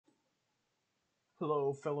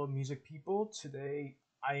Hello, fellow music people. Today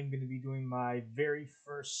I am going to be doing my very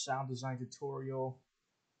first sound design tutorial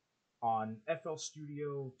on FL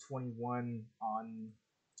Studio 21 on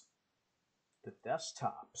the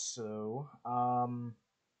desktop.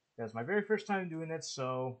 That's my very first time doing it,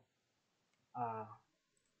 so uh,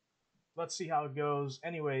 let's see how it goes.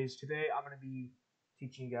 Anyways, today I'm going to be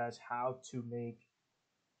teaching you guys how to make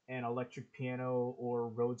an electric piano or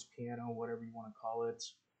Rhodes piano, whatever you want to call it.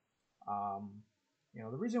 Um,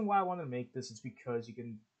 the reason why I want to make this is because you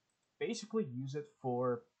can basically use it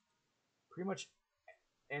for pretty much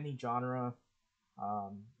any genre.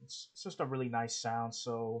 It's just a really nice sound.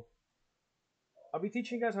 So I'll be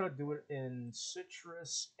teaching you guys how to do it in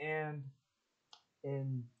Sytrus and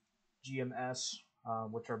in GMS,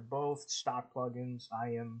 which are both stock plugins.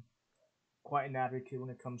 I am quite an advocate when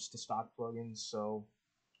it comes to stock plugins, so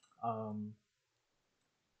um,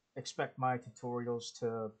 expect my tutorials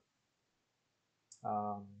to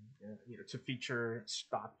um, to feature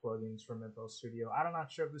stock plugins from FL Studio. I'm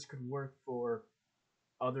not sure if this could work for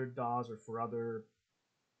other DAWs or for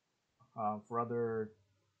other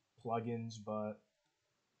plugins, but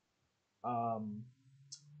um,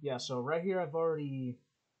 yeah. So right here, I've already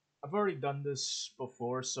done this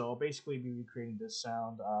before, so I'll basically be recreating this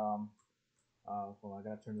sound. Hold on, I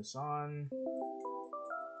gotta turn this on.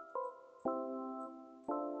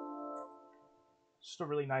 Just a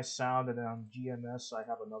really nice sound, and then on GMS, I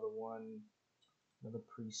have another one, another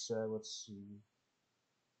preset. Let's see.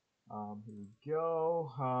 Here we go.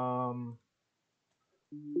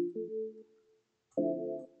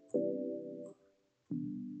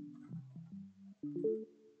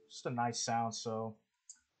 Just a nice sound. So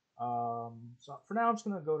for now, I'm just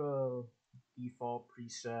gonna go to default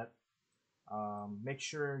preset. Make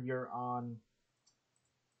sure you're on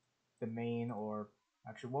the main, or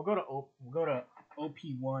actually, we'll go to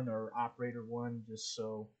OP1 or operator 1, just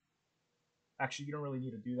so. Actually, you don't really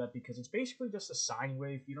need to do that because it's basically just a sine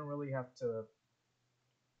wave. You don't really have to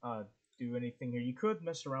uh, do anything here. You could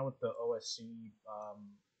mess around with the OSC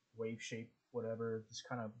wave shape, whatever. Just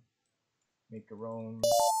kind of make your own.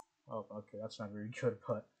 Oh, okay, that's not very good,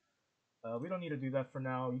 but we don't need to do that for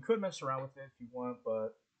now. You could mess around with it if you want,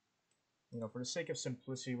 but for the sake of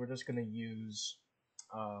simplicity, we're just gonna use.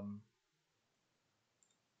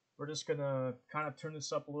 We're just gonna kind of turn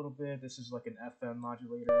this up a little bit. This is like an FM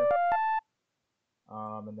modulator,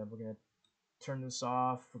 and then we're gonna turn this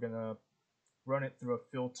off. We're gonna run it through a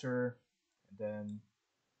filter, and then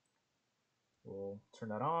we'll turn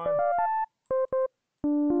that on.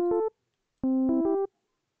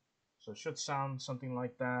 So it should sound something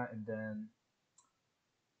like that, and then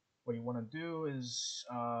what you want to do is,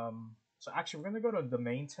 so actually we're going to go to the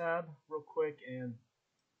main tab real quick, and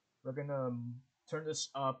we're going to turn this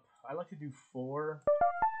up. I like to do 4.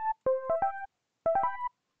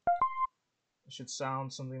 It should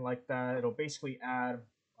sound something like that. It'll basically add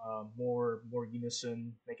more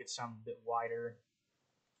unison, make it sound a bit wider.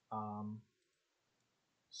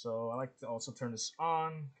 So I like to also turn this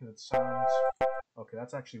on because it sounds, okay,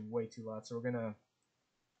 that's actually way too loud. So we're gonna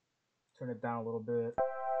turn it down a little bit.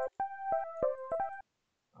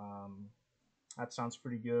 That sounds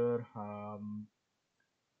pretty good.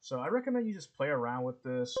 So I recommend you just play around with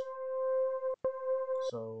this.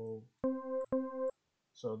 So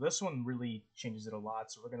this one really changes it a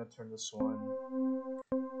lot. So we're gonna turn this one.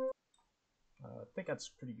 I think that's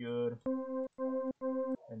pretty good.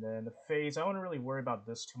 And then the phase, I wouldn't really worry about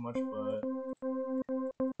this too much, but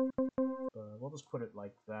we'll just put it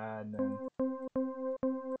like that. And then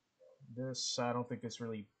this, I don't think this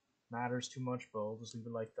really matters too much, but we'll just leave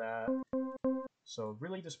it like that. So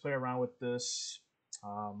really just play around with this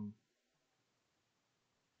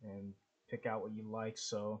and pick out what you like.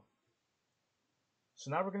 So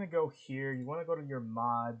now we're gonna go here. You want to go to your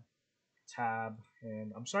mod tab,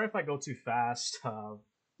 and I'm sorry if I go too fast.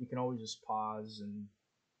 You can always just pause and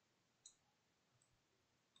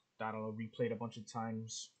I don't know, replay it a bunch of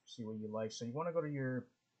times, see what you like. So you want to go to your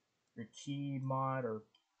key mod or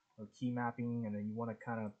key mapping, and then you want to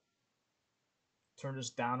kind of turn this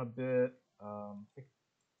down a bit. I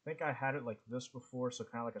think I had it like this before, so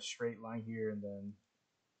kind of like a straight line here, and then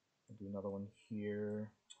I'll do another one here,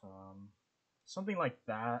 something like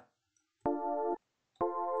that.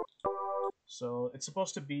 So it's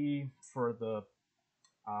supposed to be for the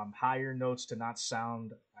higher notes to not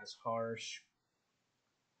sound as harsh.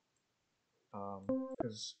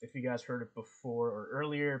 Because if you guys heard it before or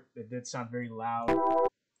earlier, it did sound very loud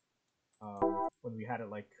when we had it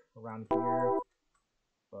like around here.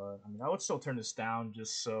 But I mean, I would still turn this down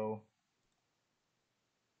just so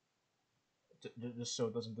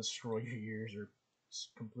it doesn't destroy your ears or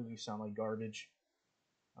completely sound like garbage.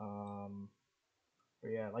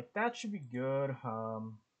 But yeah, like that should be good.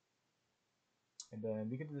 And then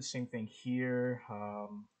we can do the same thing here.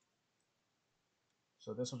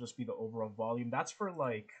 So this will just be the overall volume. That's for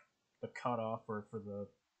like the cutoff or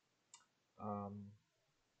um,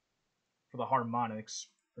 for the harmonics,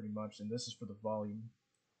 pretty much, and this is for the volume.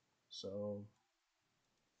 So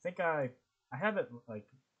I think I have it like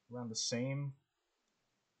around the same.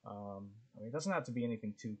 I mean, it doesn't have to be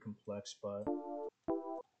anything too complex, but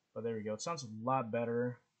there we go. It sounds a lot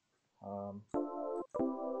better. Um,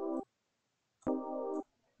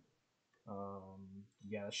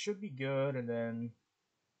 yeah, it should be good. And then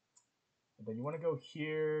you want to go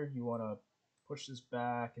here. You want to push this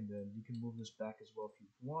back, and then you can move this back as well if you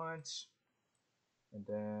want. And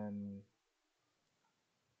then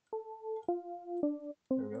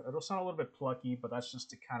there we go. It'll sound a little bit plucky, but that's just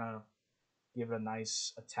to kind of give it a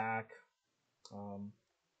nice attack. Um,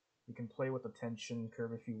 you can play with the tension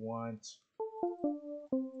curve if you want.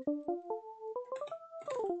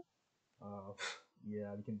 Uh,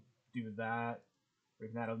 yeah, you can do that. Or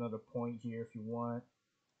you can add another point here if you want,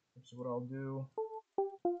 which is what I'll do.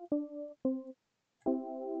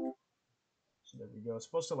 So there we go. It's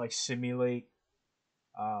supposed to like simulate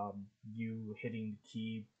you hitting the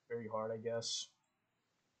key very hard, I guess,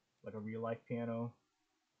 like a real life piano.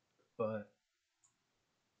 But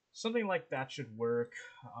something like that should work.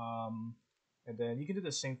 And then you can do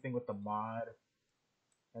the same thing with the mod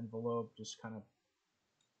envelope. Just kind of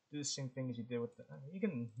do the same thing as you did with the. You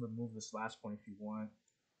can remove this last point if you want,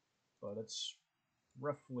 but it's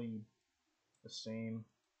roughly the same.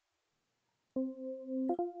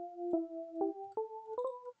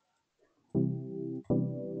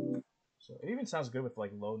 So it even sounds good with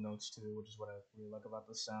like low notes too, which is what I really like about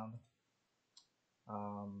this sound.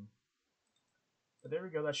 Um, but there we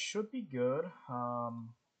go. That should be good.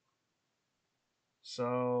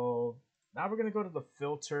 So now we're gonna go to the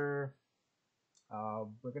filter.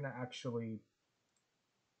 We're gonna actually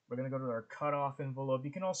we're gonna go to our cutoff envelope.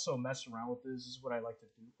 You can also mess around with this. This is what I like to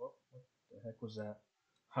do. Oh, what the heck was that?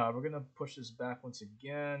 We're gonna push this back once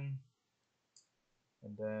again,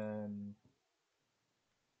 and then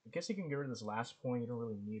I guess you can get rid of this last point. You don't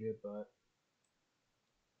really need it, but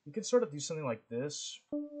you can sort of do something like this.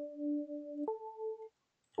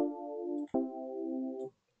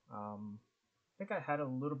 I think I had a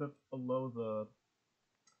little bit below the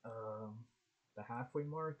halfway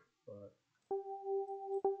mark, but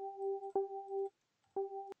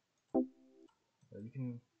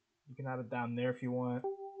you can have it down there if you want.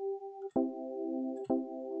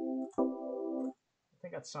 I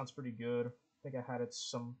think that sounds pretty good. I think I had it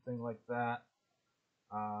something like that.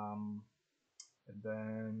 Um, and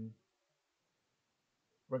then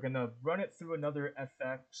we're gonna run it through another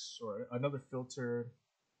FX or another filter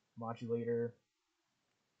modulator.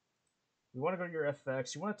 We want to go to your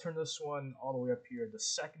FX. You want to turn this one all the way up here. The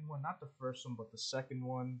second one, not the first one, but the second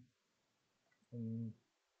one. And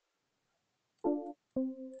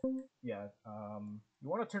yeah, you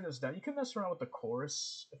want to turn this down. You can mess around with the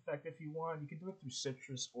chorus effect if you want. You can do it through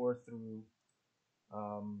Sytrus or through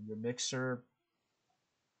your mixer,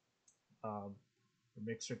 um, your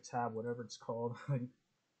mixer tab, whatever it's called.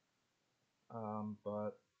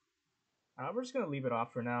 But we're just gonna leave it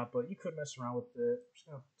off for now. But you could mess around with it. I'm just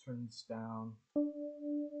gonna turn this down.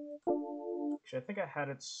 Actually, I think I had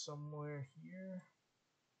it somewhere here.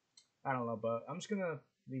 I don't know, but I'm just gonna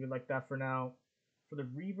leave it like that for now. For the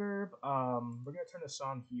reverb, we're gonna turn this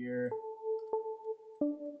on here.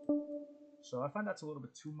 So I find that's a little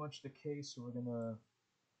bit too much the case, so we're gonna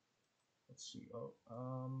let's see. Oh,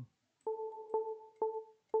 I'm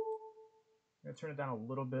gonna turn it down a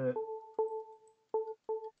little bit.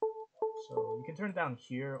 So you can turn it down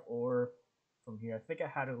here or from here. I think I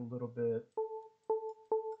had it a little bit.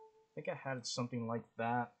 I think I had it something like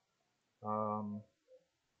that. Yeah,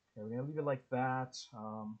 we're gonna leave it like that.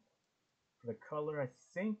 For the color, I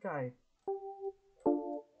think I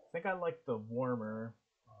like the warmer.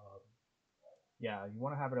 Yeah, you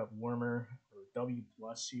want to have it at warmer or W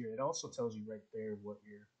plus here. It also tells you right there what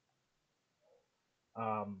your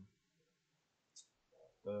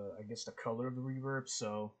I guess the color of the reverb.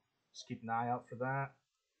 So just keep an eye out for that.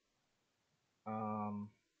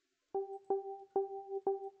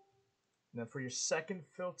 Then for your second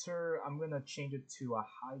filter, I'm gonna change it to a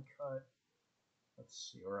high cut.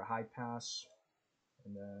 Let's see, or a high pass,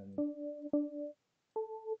 and then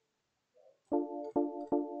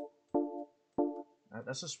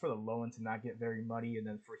that's just for the low end to not get very muddy. And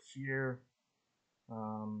then for here,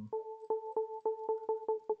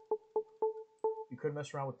 you could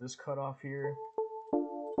mess around with this cutoff here.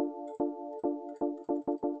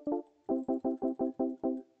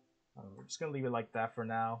 just gonna leave it like that for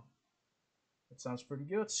now. It sounds pretty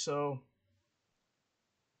good. So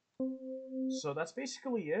that's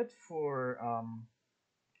basically it for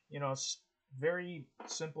you know, very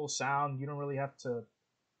simple sound. You don't really have to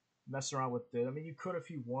mess around with it. I mean, you could if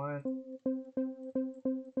you want,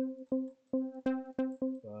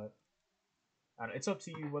 but it's up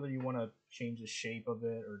to you whether you want to change the shape of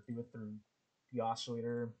it or do it through the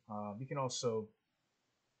oscillator. You can also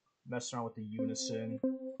mess around with the unison.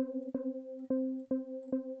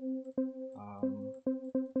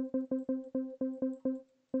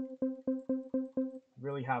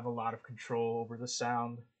 Really have a lot of control over the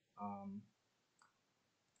sound.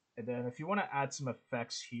 And then if you want to add some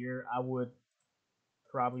effects here, I would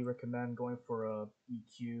probably recommend going for a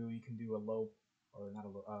EQ. You can do a low, or not a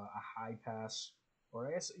low, a high pass, or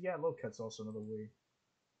I guess yeah, low cut's also another way to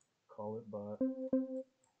call it. But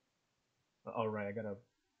all right, I gotta.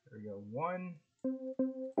 There we go. One,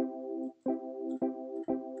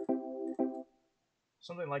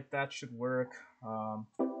 something like that should work.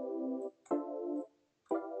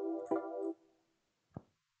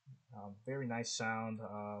 Very nice sound.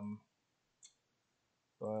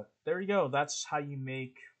 But there you go. That's how you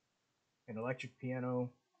make an electric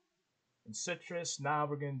piano in Sytrus. Now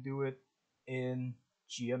we're gonna do it in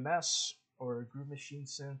GMS or Groove Machine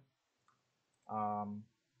Synth. Um,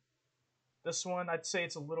 this one I'd say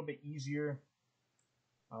it's a little bit easier.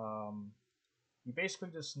 You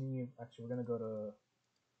basically just need. Actually, we're gonna go to.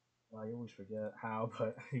 Well, I always forget how,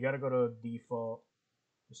 but you gotta go to default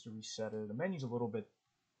just to reset it. The menu's a little bit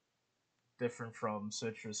different from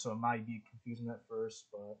Sytrus, so it might be confusing at first,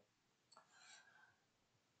 but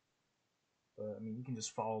I mean, you can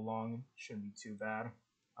just follow along. It shouldn't be too bad.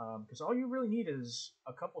 Because all you really need is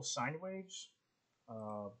a couple sine waves.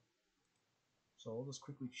 So I'll just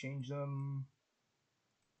quickly change them,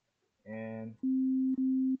 and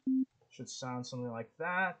it should sound something like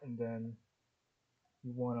that. And then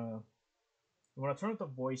you wanna turn up the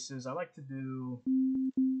voices. I like to do.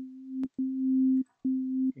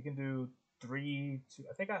 You can do 3, 2.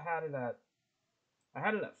 I think I had it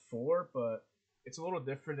at 4, but it's a little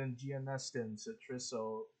different in GMS than Sytrus,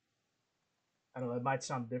 so I don't know. It might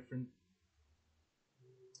sound different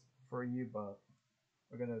for you, but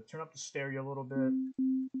we're gonna turn up the stereo a little bit.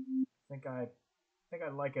 I think I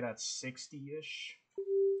like it at 60-ish.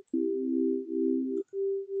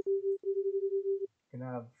 Can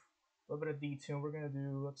have a little bit of detune. We're gonna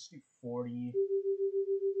do. Let's do 40.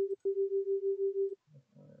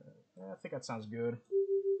 I think that sounds good.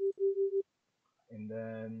 And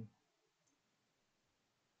then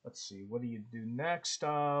let's see. What do you do next?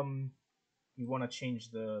 You want to change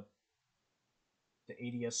the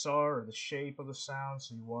ADSR or the shape of the sound.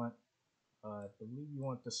 So you want, I believe you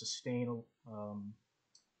want the sustain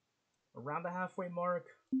around the halfway mark.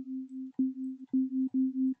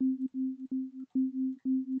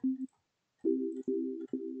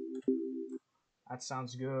 That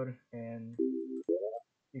sounds good. And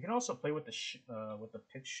you can also play with the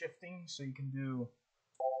pitch shifting. So you can do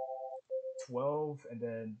 12, and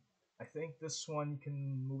then I think this one you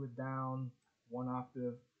can move it down 1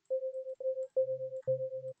 octave.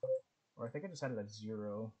 Or I think I just had it at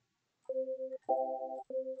 0.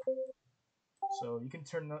 So you can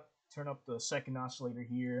turn up the second oscillator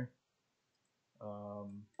here.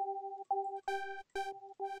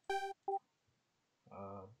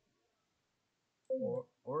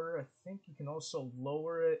 Or I think you can also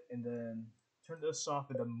lower it and then turn this off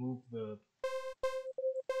and then move the.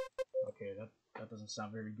 Okay, that doesn't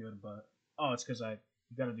sound very good, but oh, it's because you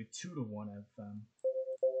gotta do 2 to 1 FM.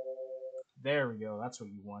 There we go. That's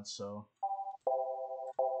what you want. So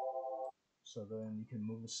then you can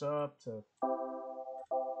move this up to.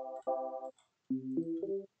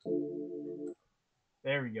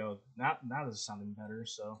 There we go. Now this is sounding better.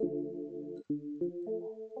 So.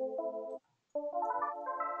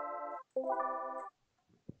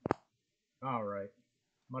 All right,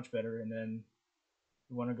 much better. And then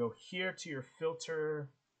you want to go here to your filter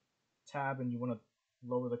tab, and you want to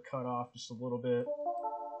lower the cutoff just a little bit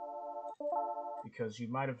because you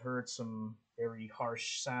might have heard some very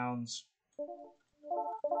harsh sounds.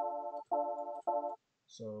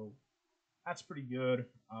 So that's pretty good.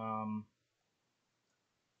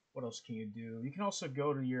 What else can you do? You can also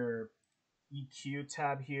go to your EQ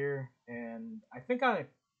tab here, and I think I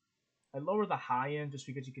lower the high end just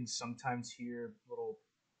because you can sometimes hear little.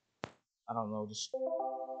 I don't know. Just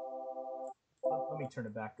let me turn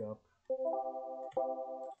it back up.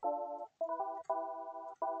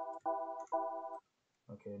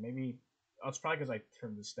 Okay, maybe it's probably because I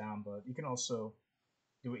turned this down, but you can also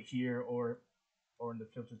do it here, or or in the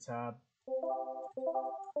filter tab. You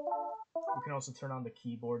can also turn on the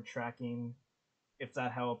keyboard tracking if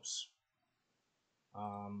that helps.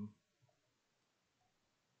 Um,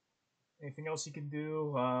 Anything else you can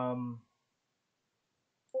do?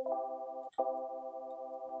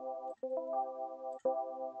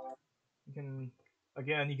 You can,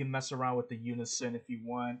 again, you can mess around with the unison if you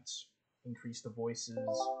want, increase the voices.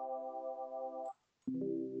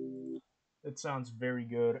 It sounds very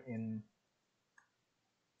good in,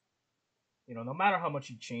 no matter how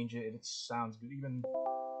much you change it, it sounds good.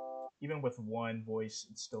 Even with one voice,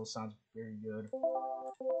 it still sounds very good.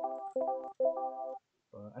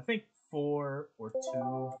 But I think 4 or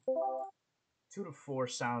 2 to 4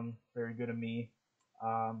 sound very good to me.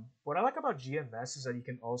 What I like about GMS is that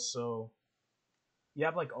you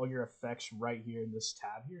have like all your effects right here in this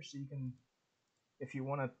tab here, so you can, if you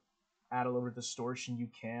want to add a little distortion, you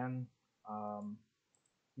can.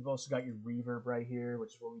 You've also got your reverb right here,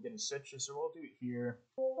 which is what we did in Sytrus, so we'll do it here.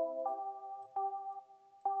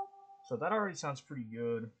 So that already sounds pretty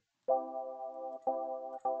good.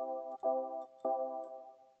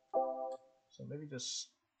 So maybe just,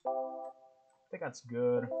 I think that's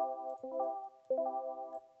good.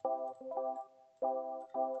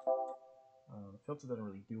 The filter doesn't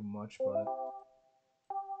really do much, but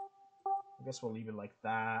I guess we'll leave it like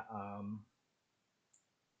that.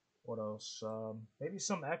 What else? Maybe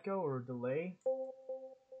some echo or delay.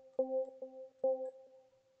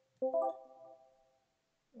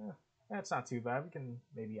 Yeah, that's not too bad. We can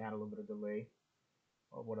maybe add a little bit of delay.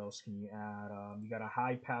 What else can you add? You got a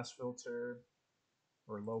high pass filter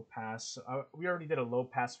or low pass. We already did a low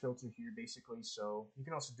pass filter here, basically, so you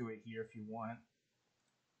can also do it here if you want.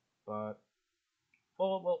 But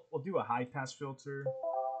we'll do a high pass filter.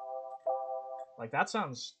 Like that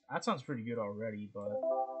sounds pretty good already, but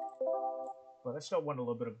I still want a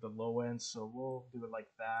little bit of the low end, so we'll do it like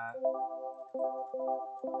that.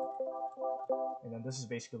 And then this is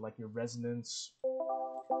basically like your resonance.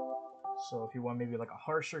 So if you want maybe like a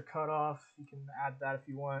harsher cutoff, you can add that if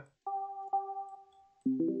you want.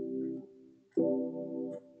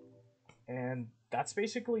 And that's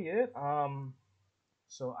basically it.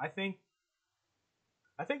 So I think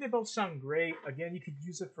they both sound great. Again, you could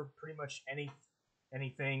use it for pretty much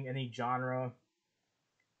anything, any genre.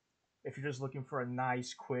 If you're just looking for a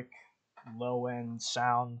nice, quick, low end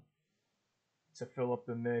sound to fill up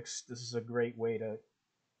the mix, this is a great way to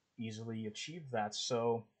easily achieve that.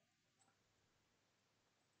 So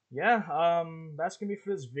yeah, that's gonna be for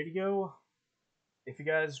this video. If you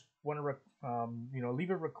guys want to, leave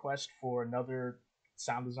a request for another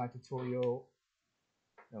sound design tutorial,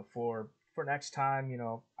 for next time,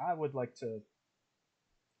 I would like to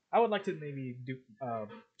maybe do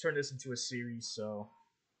turn this into a series.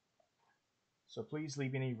 So please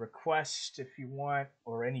leave any requests if you want,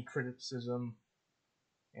 or any criticism,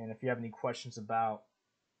 and if you have any questions about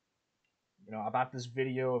this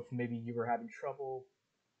video, if maybe you were having trouble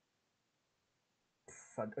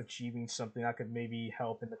achieving something, I could maybe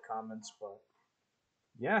help in the comments. But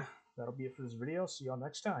yeah, that'll be it for this video. See y'all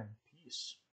next time. Peace.